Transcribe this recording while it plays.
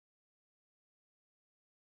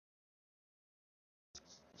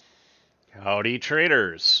Howdy,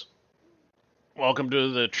 traders. Welcome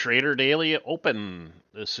to the Trader Daily Open.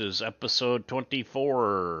 This is episode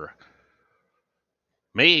 24,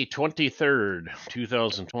 May 23rd,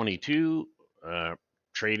 2022.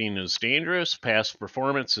 Trading is dangerous. Past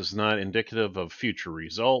performance is not indicative of future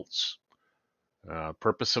results.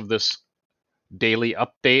 Purpose of this daily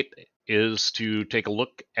update is to take a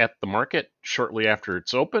look at the market shortly after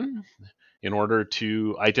it's open in order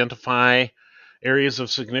to identify areas of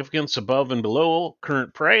significance above and below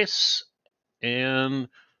current price and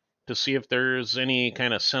to see if there's any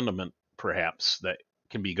kind of sentiment, perhaps, that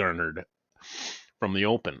can be garnered from the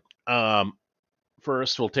open.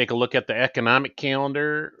 First, we'll take a look at the economic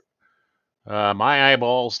calendar. My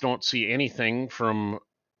eyeballs don't see anything from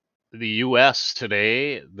the U.S.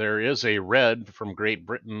 today. There is a red from Great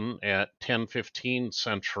Britain at 10:15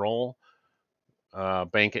 Central.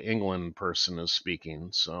 Bank of England person is speaking,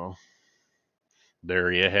 so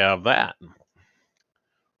there you have that.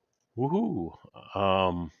 Woohoo!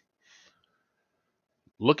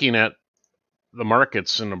 Looking at the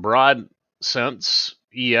markets in a broad sense,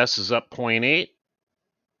 ES is up 0.8,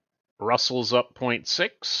 Russell's up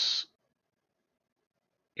 0.6,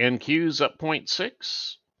 NQ's up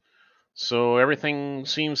 0.6. So everything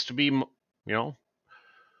seems to be,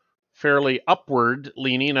 fairly upward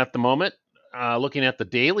leaning at the moment. Looking at the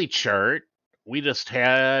daily chart, we just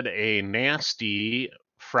had a nasty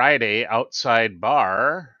Friday outside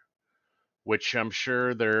bar, which I'm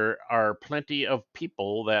sure there are plenty of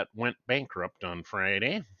people that went bankrupt on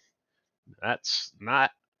Friday. That's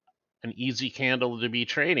not an easy candle to be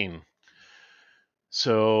trading.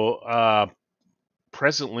 So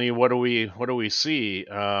presently, what do we see?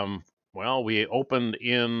 Well, we opened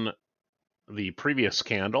in the previous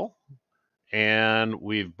candle, and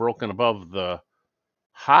we've broken above the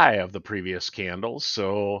high of the previous candle.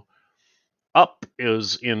 So up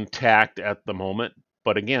is intact at the moment,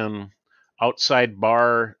 but again, outside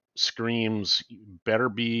bar screams better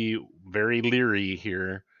be very leery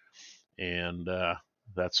here, and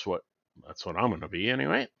that's what I'm going to be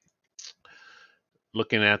anyway.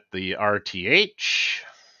 Looking at the RTH,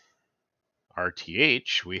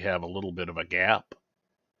 we have a little bit of a gap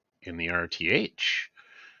in the RTH.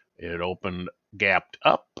 It opened gapped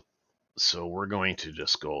up, so we're going to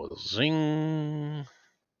just go zing,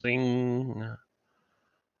 zing,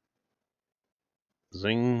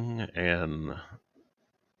 zing, and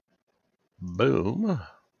boom.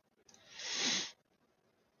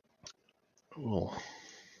 We'll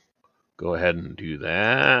go ahead and do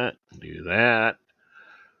that.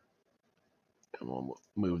 And we'll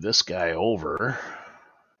move this guy over.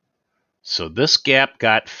 So this gap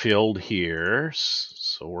got filled here.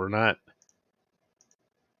 So we're not.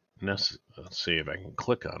 Let's see if I can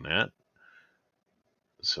click on that.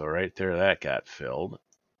 So right there, that got filled.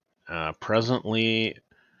 Presently,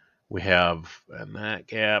 we have in that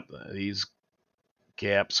gap. These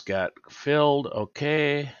gaps got filled.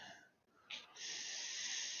 Okay.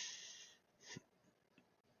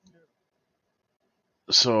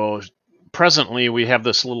 So presently we have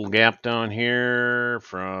this little gap down here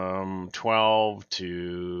from 12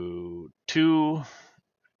 to 2.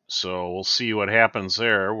 So we'll see what happens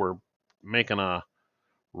there. We're making a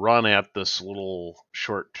run at this little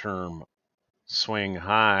short-term swing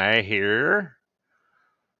high here.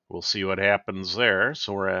 We'll see what happens there.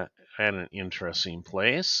 So we're at an interesting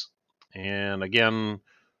place. And again,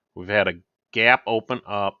 we've had a gap open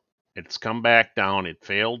up. It's come back down. It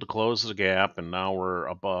failed to close the gap, and now we're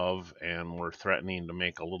above, and we're threatening to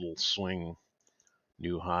make a little swing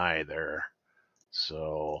new high there.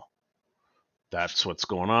 So that's what's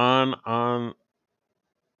going on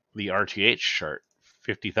the RTH chart.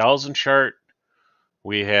 50,000 chart,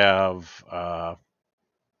 we have a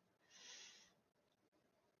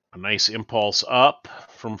nice impulse up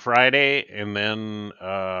from Friday, and then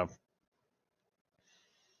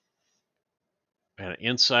an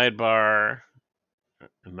inside bar,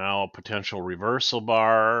 and now a potential reversal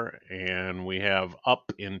bar, and we have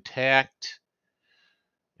up intact.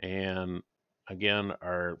 And again,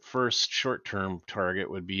 our first short-term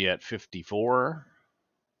target would be at 54.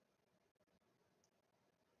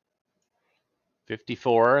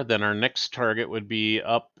 54. Then our next target would be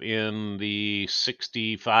up in the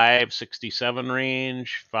 65, 67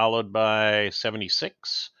 range, followed by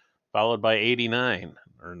 76, followed by 89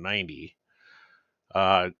 or 90.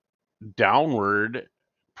 Downward,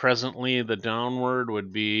 presently the downward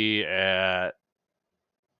would be at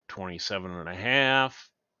 27 and a half,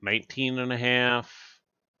 19 and a half.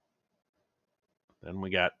 Then we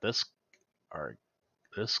got this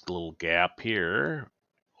little gap here,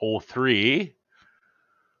 03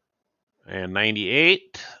 and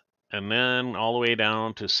 98, and then all the way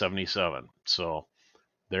down to 77. So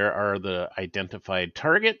there are the identified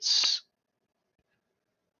targets.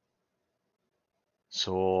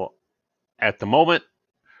 So at the moment,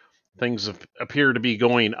 things appear to be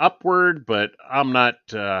going upward, but I'm not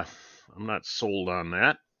sold on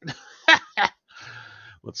that.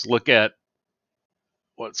 Let's look at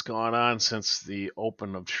what's gone on since the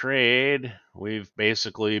open of trade. We've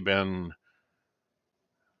basically been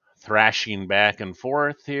thrashing back and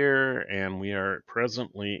forth here, and we are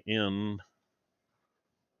presently in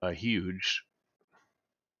a huge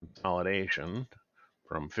consolidation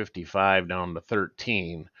from 55 down to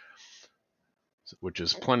 13, which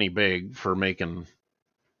is plenty big for making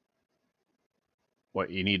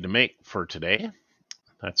what you need to make for today.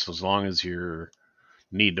 That's as long as your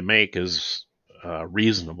need to make is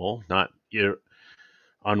reasonable, not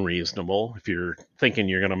unreasonable. If you're thinking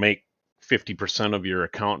you're going to make 50% of your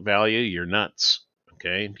account value, you're nuts.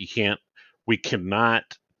 Okay, we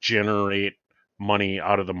cannot generate money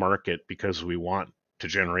out of the market because we want to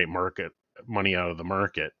generate money out of the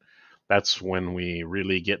market. That's when we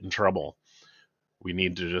really get in trouble. We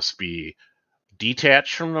need to just be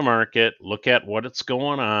detached from the market, look at what it's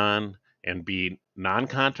going on, and be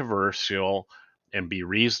non-controversial and be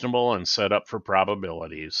reasonable and set up for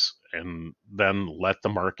probabilities, and then let the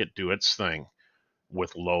market do its thing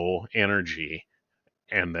with low energy,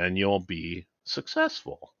 and then you'll be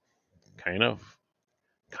successful. Kind of.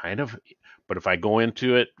 But if I go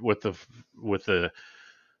into it with the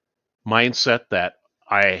mindset that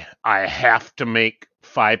I have to make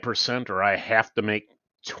 5% or I have to make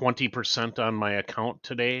 20% on my account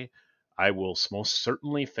today, I will most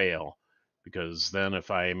certainly fail, because then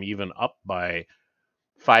if I am even up by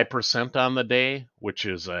 5% on the day, which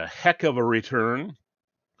is a heck of a return,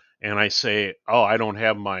 and I say, oh, I don't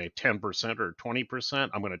have my 10% or 20%,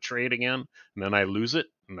 I'm going to trade again, and then I lose it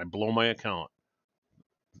and I blow my account.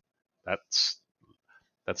 That's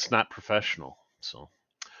not professional. So,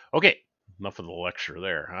 okay, enough of the lecture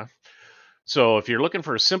there, huh? So if you're looking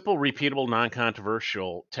for simple, repeatable,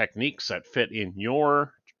 non-controversial techniques that fit in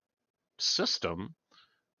your system,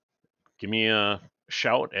 give me a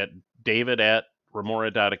shout at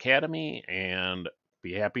david@remora.academy and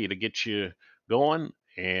be happy to get you going.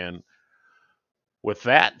 And with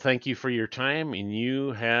that, thank you for your time, and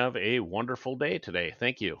you have a wonderful day today.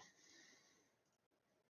 Thank you.